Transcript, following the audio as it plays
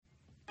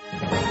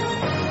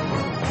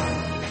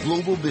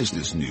Global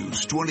business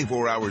news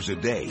 24 hours a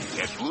day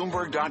at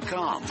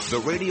Bloomberg.com, the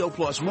Radio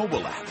Plus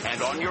mobile app,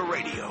 and on your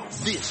radio.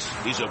 This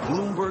is a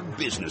Bloomberg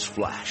Business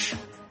Flash.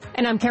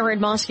 And I'm Karen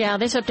Moscow.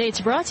 This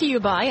update's brought to you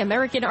by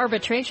American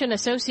Arbitration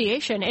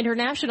Association.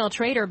 International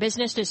trade or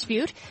business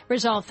dispute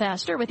resolved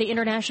faster with the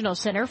International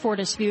Center for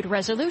Dispute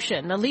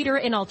Resolution, the leader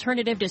in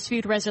alternative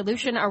dispute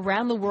resolution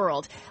around the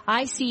world,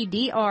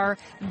 ICDR.org.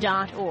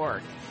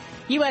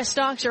 U.S.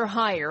 stocks are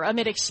higher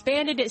amid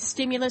expanded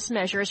stimulus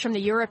measures from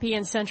the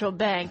European Central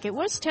Bank. It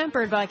was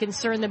tempered by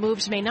concern the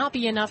moves may not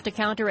be enough to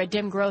counter a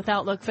dim growth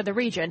outlook for the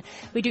region.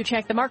 We do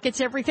check the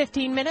markets every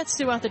 15 minutes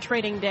throughout the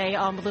trading day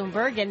on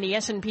Bloomberg, and the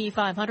S&P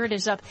 500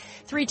 is up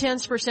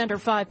 0.3% or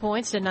 5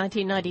 points to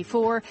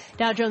 1994.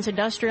 Dow Jones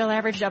Industrial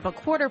averaged up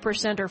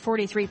 0.25% or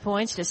 43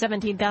 points to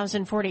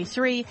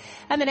 17,043,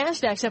 and the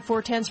Nasdaq's up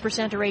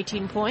 0.4% or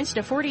 18 points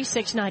to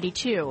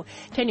 4692.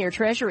 10-year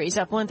Treasuries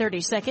up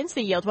 1/32,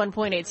 the yield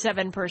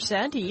 1.87%.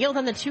 Yield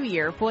on the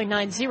 2-year,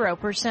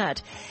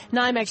 0.90%.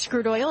 NYMEX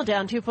crude oil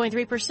down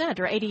 2.3%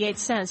 or 88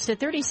 cents to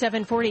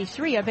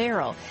 37.43 a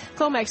barrel.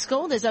 COMEX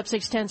gold is up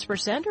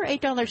 0.6% or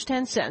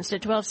 $8.10 to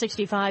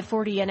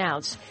 12.65.40 an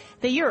ounce.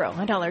 The euro,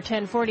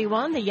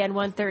 $1.1041, the yen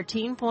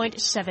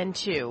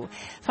 113.72.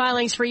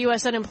 Filings for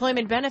U.S.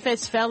 unemployment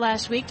benefits fell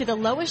last week to the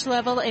lowest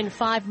level in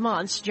 5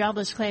 months.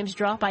 Jobless claims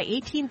dropped by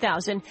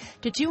 18,000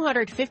 to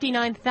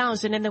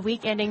 259,000 in the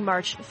week ending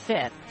March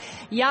 5th.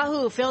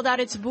 Yahoo filled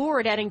out its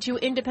board, adding 2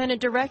 independent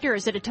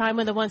directors at a time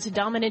when the once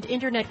dominant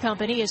internet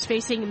company is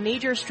facing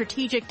major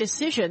strategic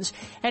decisions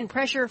and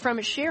pressure from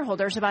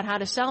shareholders about how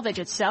to salvage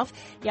itself.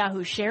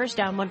 Yahoo shares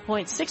down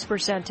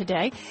 1.6%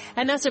 today.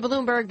 And that's a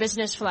Bloomberg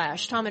Business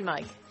Flash. Tom and Mike.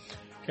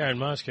 Karen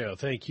Moscow,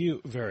 thank you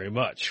very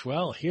much.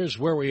 Well, here's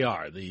where we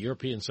are. The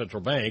European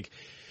Central Bank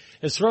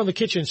has thrown the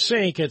kitchen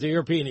sink at the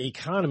European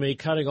economy,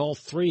 cutting all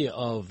 3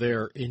 of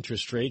their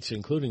interest rates,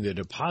 including the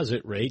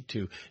deposit rate,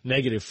 to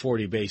negative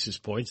 40 basis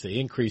points. They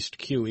increased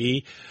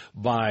QE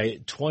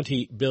by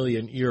 20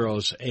 billion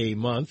euros a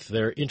month.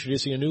 They're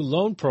introducing a new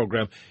loan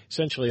program,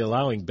 essentially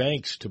allowing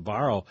banks to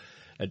borrow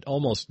at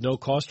almost no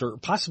cost, or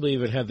possibly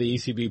even have the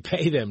ECB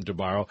pay them to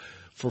borrow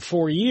for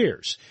 4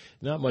 years.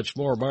 Not much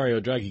more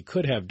Mario Draghi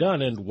could have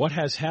done. And what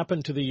has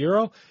happened to the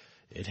euro?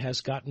 It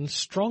has gotten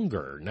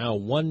stronger, now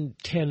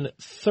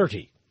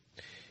 110.30.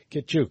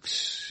 Kit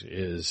Juckes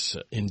is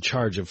in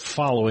charge of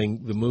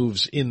following the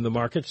moves in the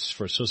markets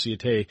for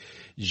Societe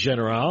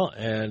Generale,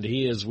 and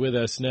he is with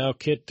us now.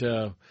 Kit,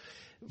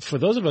 for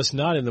those of us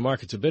not in the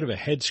markets, a bit of a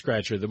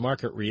head-scratcher, the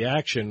market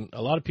reaction.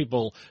 A lot of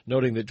people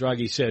noting that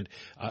Draghi said,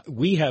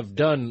 we have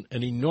done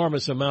an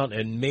enormous amount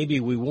and maybe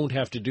we won't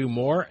have to do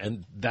more,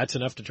 and that's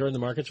enough to turn the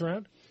markets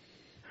around?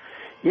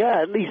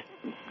 Yeah, at least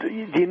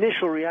the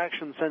initial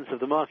reaction sense of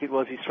the market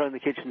was he's thrown the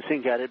kitchen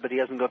sink at it, but he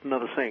hasn't got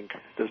another sink.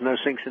 There's no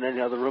sinks in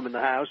any other room in the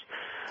house.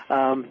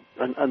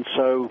 And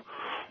so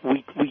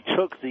we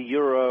took the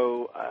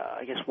euro,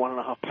 I guess,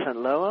 1.5%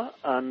 lower,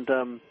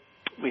 and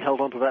we held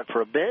on to that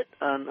for a bit,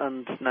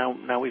 and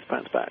now we've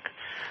bounced back.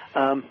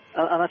 And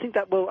I think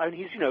that will, and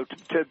he's, in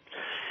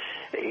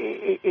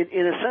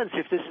a sense,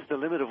 if this is the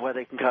limit of where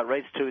they can cut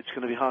rates to, it's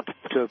going to be hard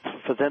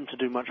for them to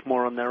do much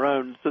more on their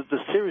own.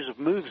 The series of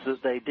moves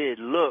that they did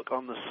look,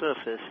 on the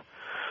surface,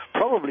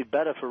 probably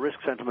better for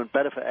risk sentiment,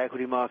 better for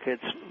equity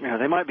markets.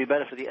 They might be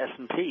better for the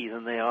S&P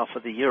than they are for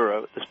the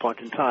euro at this point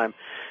in time.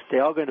 They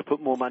are going to put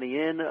more money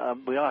in.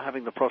 We are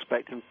having the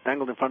prospect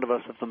dangled in front of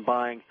us of them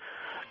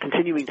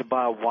continuing to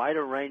buy a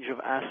wider range of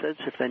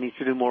assets if they need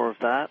to do more of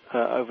that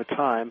over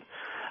time.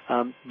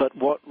 But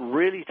what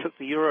really took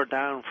the euro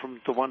down from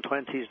the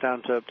 120s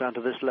down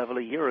to this level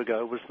a year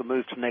ago was the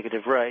move to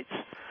negative rates.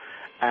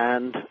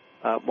 And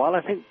while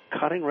I think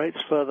cutting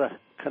rates further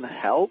can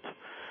help,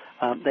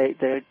 they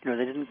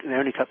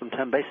only cut them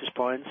 10 basis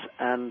points,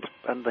 and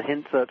the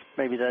hint that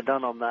maybe they're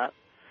done on that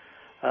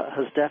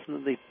has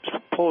definitely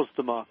paused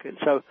the market.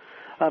 So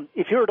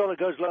if euro-dollar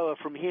goes lower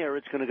from here,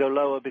 it's going to go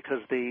lower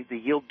because the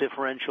yield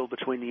differential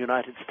between the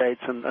United States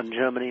and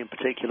Germany in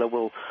particular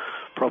will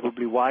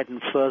probably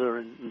widen further,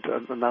 and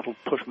that'll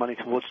push money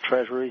towards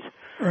treasuries.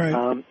 Right.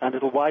 And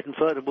it'll widen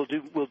further.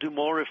 We'll do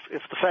more if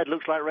the Fed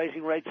looks like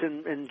raising rates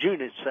in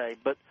June, I'd say.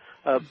 But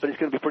it's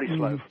going to be pretty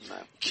slow from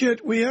now.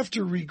 Kit, we have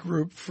to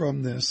regroup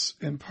from this,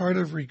 and part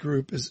of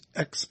regroup is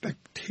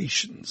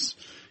expectations.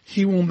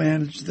 He will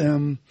manage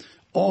them.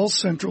 All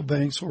central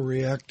banks will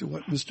react to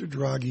what Mr.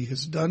 Draghi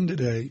has done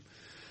today.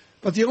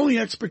 But the only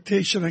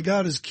expectation I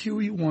got is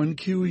QE1,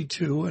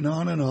 QE2, and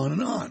on and on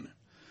and on.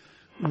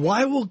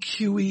 Why will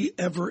QE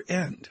ever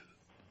end?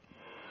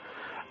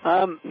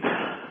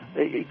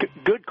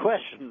 Good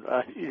question.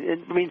 I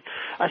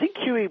think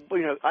QE,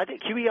 I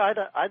think QE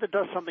either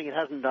does something it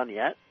hasn't done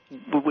yet,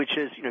 which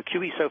is,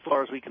 QE so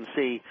far as we can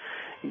see,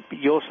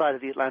 your side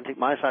of the Atlantic,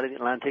 my side of the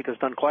Atlantic, has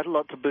done quite a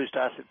lot to boost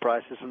asset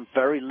prices and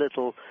very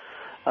little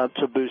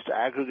to boost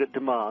aggregate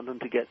demand and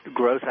to get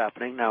growth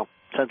happening. Now,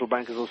 central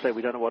bankers will say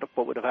we don't know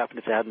what would have happened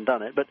if they hadn't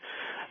done it. But,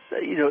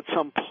 at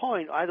some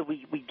point, either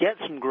we get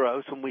some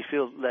growth and we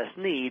feel less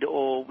need,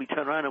 or we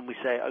turn around and we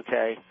say,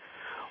 okay,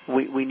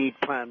 we need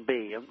plan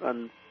B,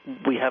 and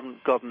we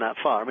haven't gotten that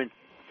far. I mean,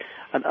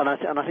 And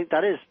I think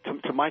that is,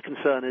 to my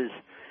concern is,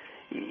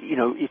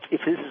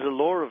 if this is a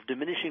law of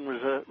diminishing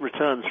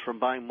returns from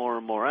buying more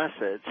and more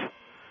assets,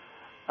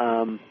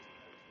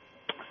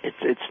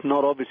 it's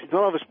not obvious. It's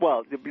not obvious.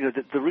 Well,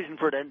 the reason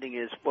for it ending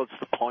is, what's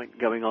the point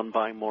going on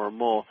buying more and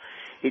more?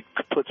 It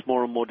puts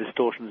more and more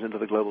distortions into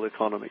the global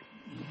economy,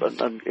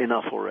 and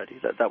enough already.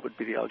 That would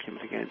be the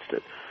argument against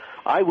it.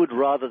 I would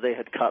rather they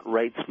had cut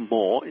rates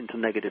more into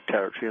negative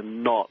territory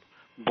and not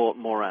bought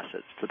more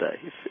assets today,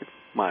 in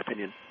my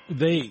opinion.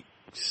 They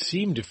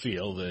seem to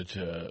feel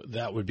that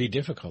that would be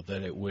difficult,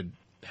 that it would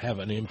have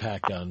an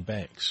impact on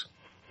banks.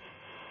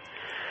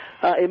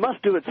 It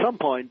must do at some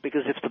point,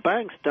 because if the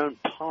banks don't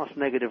pass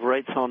negative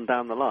rates on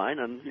down the line,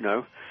 and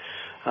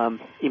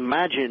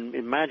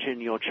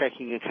imagine your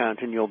checking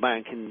account in your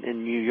bank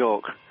in New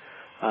York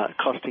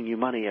costing you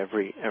money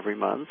every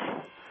month,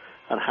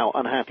 and how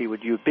unhappy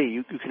would you be?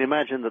 You can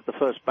imagine that the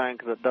first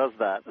bank that does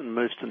that and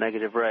moves to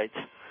negative rates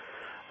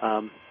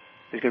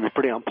is going to be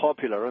pretty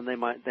unpopular, and they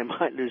might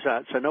lose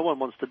out. So no one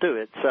wants to do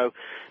it. So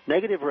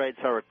negative rates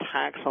are a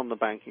tax on the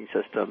banking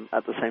system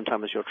at the same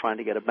time as you're trying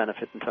to get a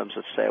benefit in terms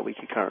of, say, a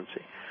weaker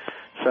currency.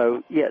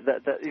 So yeah,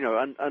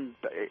 and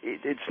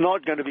it's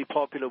not going to be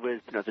popular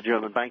with the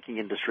German banking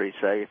industry,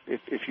 say,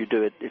 if you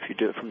do it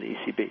from the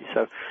ECB.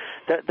 So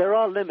there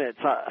are limits.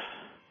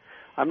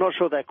 I'm not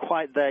sure they're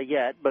quite there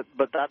yet, but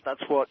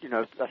that's what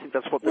I think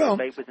that's what the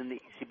debate within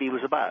the ECB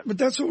was about. But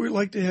that's what we'd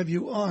like to have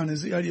you on,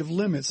 is the idea of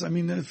limits. I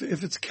mean, if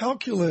it's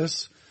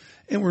calculus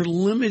and we're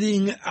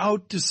limiting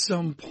out to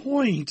some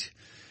point,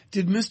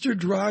 did Mr.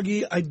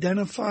 Draghi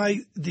identify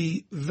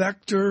the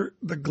vector,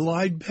 the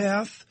glide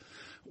path,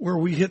 where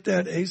we hit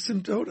that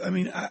asymptote? I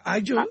mean, that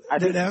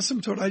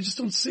asymptote, I just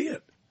don't see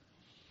it.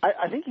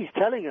 I think he's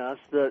telling us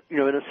that, in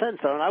a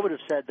sense, and I would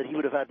have said that he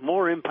would have had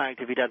more impact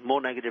if he'd had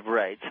more negative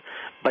rates,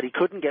 but he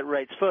couldn't get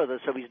rates further,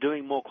 so he's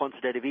doing more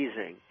quantitative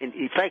easing.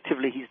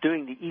 Effectively, he's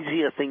doing the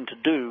easier thing to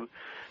do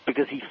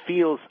because he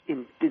feels,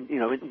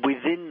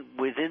 within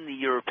the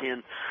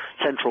European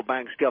Central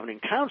Bank's governing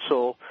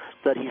council,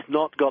 that he's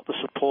not got the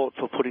support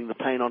for putting the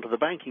pain onto the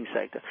banking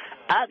sector.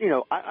 There's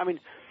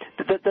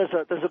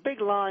a big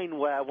line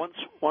where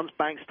once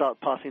banks start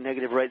passing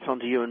negative rates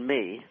onto you and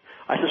me,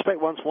 I suspect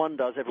once one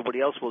does,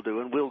 everybody else will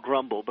do, and we'll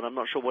grumble, but I'm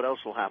not sure what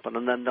else will happen,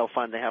 and then they'll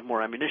find they have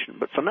more ammunition.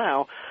 But for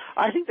now,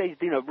 I think they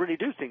really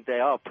do think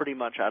they are pretty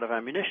much out of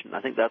ammunition.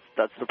 I think that's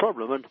the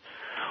problem, and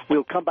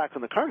we'll come back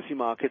on the currency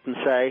market and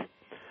say,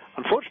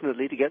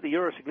 unfortunately, to get the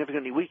euro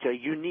significantly weaker,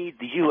 you need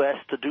the U.S.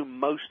 to do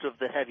most of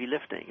the heavy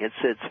lifting.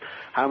 It's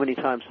how many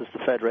times does the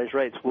Fed raise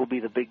rates will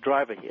be the big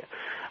driver here,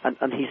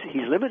 and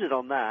he's limited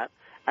on that.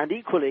 And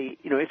equally,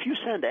 if you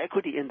send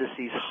equity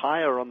indices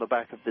higher on the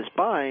back of this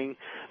buying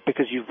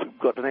because you've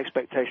got an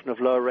expectation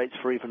of lower rates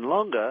for even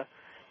longer,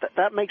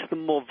 that makes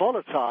them more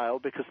volatile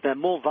because they're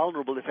more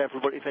vulnerable if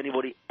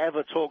anybody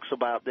ever talks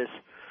about this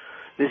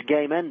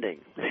game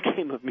ending, this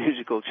game of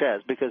musical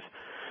chairs, because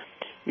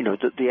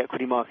the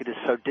equity market is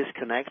so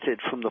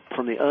disconnected from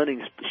the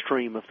earnings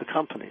stream of the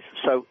companies.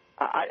 So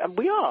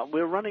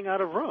we're running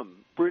out of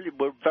room. Really,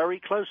 we're very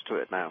close to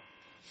it now.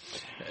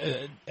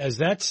 As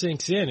that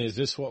sinks in, is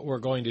this what we're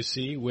going to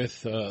see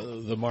with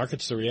the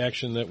markets, the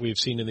reaction that we've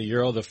seen in the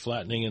euro, the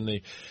flattening in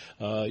the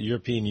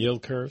European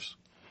yield curves?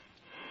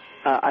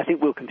 I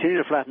think we'll continue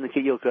to flatten the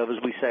yield curve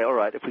as we say, all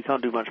right, if we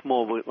can't do much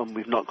more,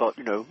 we've not got,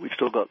 we've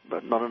still got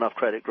not enough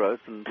credit growth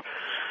and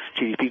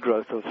GDP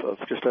growth of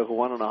just over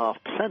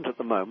 1.5% at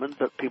the moment,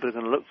 that people are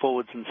going to look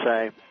forwards and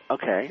say,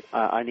 okay,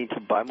 I need to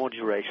buy more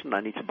duration,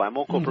 I need to buy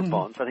more corporate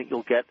bonds. I think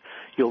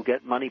you'll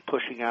get money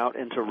pushing out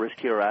into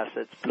riskier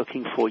assets,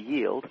 looking for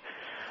yield.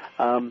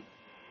 And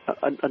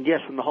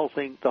yes, and the whole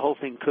thing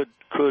could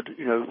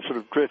sort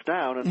of drift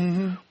down,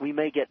 and we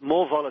may get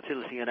more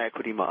volatility in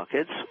equity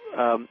markets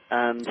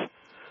and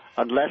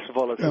less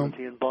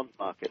volatility in bond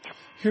markets.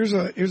 Here's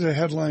a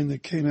headline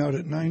that came out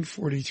at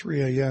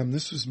 9:43 a.m.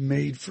 This was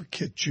made for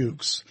Kit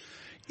Juckes.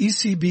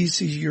 ECB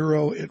sees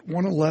euro at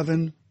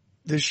 111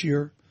 this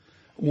year,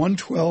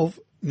 112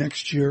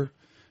 next year,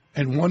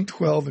 and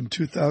 112 in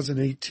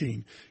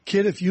 2018.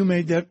 Kit, if you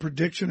made that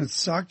prediction at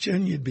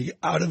SocGen, you'd be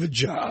out of a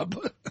job.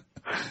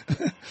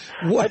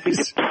 I'd be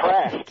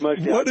depressed.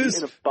 I'd be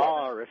in a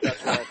bar if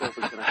that's what I thought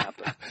was going to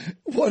happen.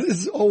 What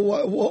is,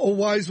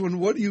 wise one,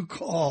 what do you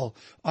call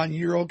on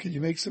euro? Can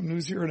you make some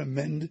news here and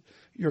amend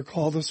your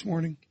call this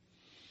morning?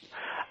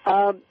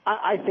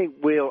 I think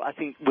we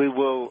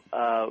will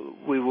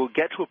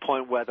get to a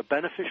point where the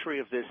beneficiary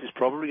of this is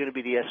probably going to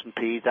be the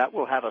S&P. That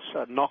will have a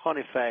knock-on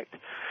effect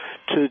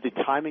to the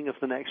timing of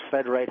the next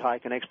Fed rate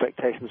hike and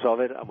expectations of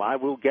it. I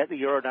will get the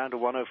euro down to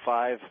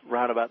 105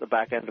 round about the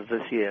back end of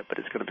this year, but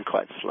it's going to be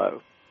quite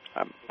slow.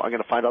 I'm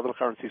going to find other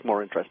currencies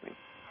more interesting.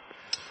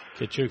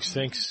 Okay, Juckes,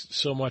 thanks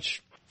so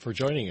much for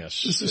joining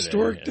us. This today.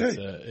 historic day.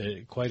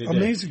 It's quite a day.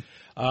 Amazing.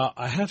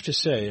 I have to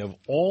say, of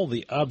all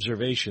the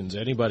observations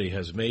anybody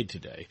has made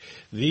today,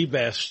 the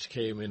best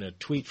came in a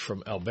tweet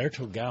from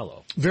Alberto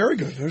Gallo. Very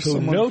good. There's who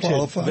someone noted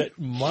qualified. that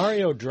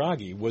Mario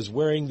Draghi was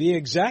wearing the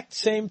exact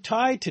same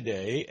tie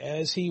today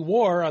as he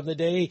wore on the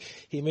day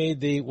he made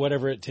the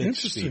whatever it takes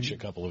speech a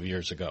couple of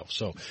years ago.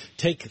 So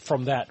take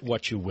from that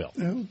what you will.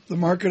 Yeah, the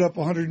market up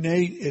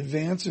 108,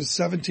 advances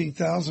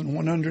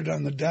 17,100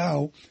 on the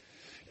Dow.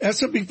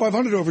 S&P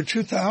 500 over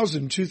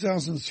 2,000,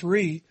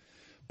 2003,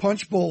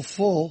 punch bowl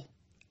full.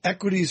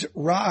 Equities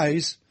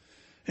rise,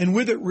 and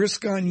with it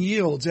risk-on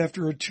yields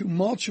after a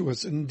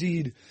tumultuous,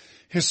 indeed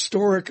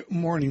historic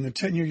morning. The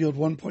 10-year yield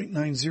 1.90%,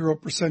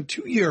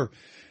 2-year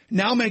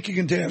now making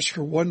a dash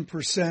for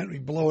 1%. We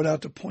blow it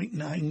out to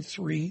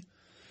 0.93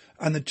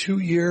 on the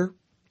 2-year.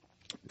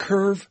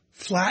 Curve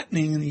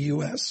flattening in the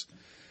U.S.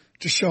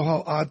 to show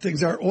how odd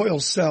things are.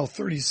 Oil sell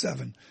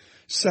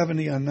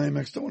 37.70 on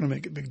NYMEX. Don't want to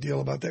make a big deal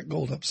about that.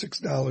 Gold up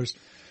 $6.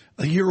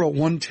 A euro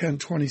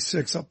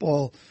 110.26 up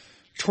all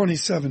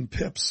 27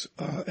 pips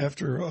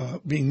after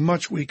being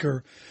much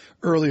weaker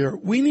earlier.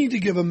 We need to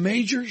give a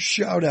major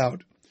shout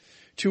out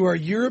to our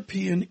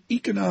European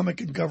economic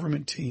and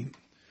government team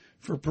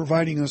for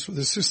providing us with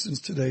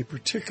assistance today,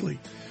 particularly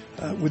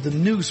with the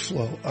news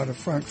flow out of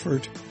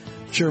Frankfurt,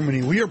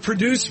 Germany. We are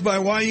produced by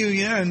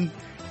YUN.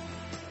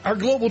 Our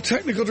global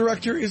technical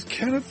director is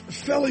Kenneth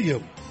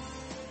Feliu.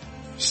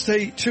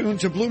 Stay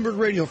tuned to Bloomberg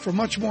Radio for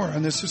much more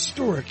on this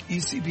historic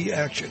ECB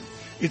action.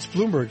 It's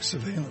Bloomberg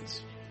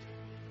Surveillance.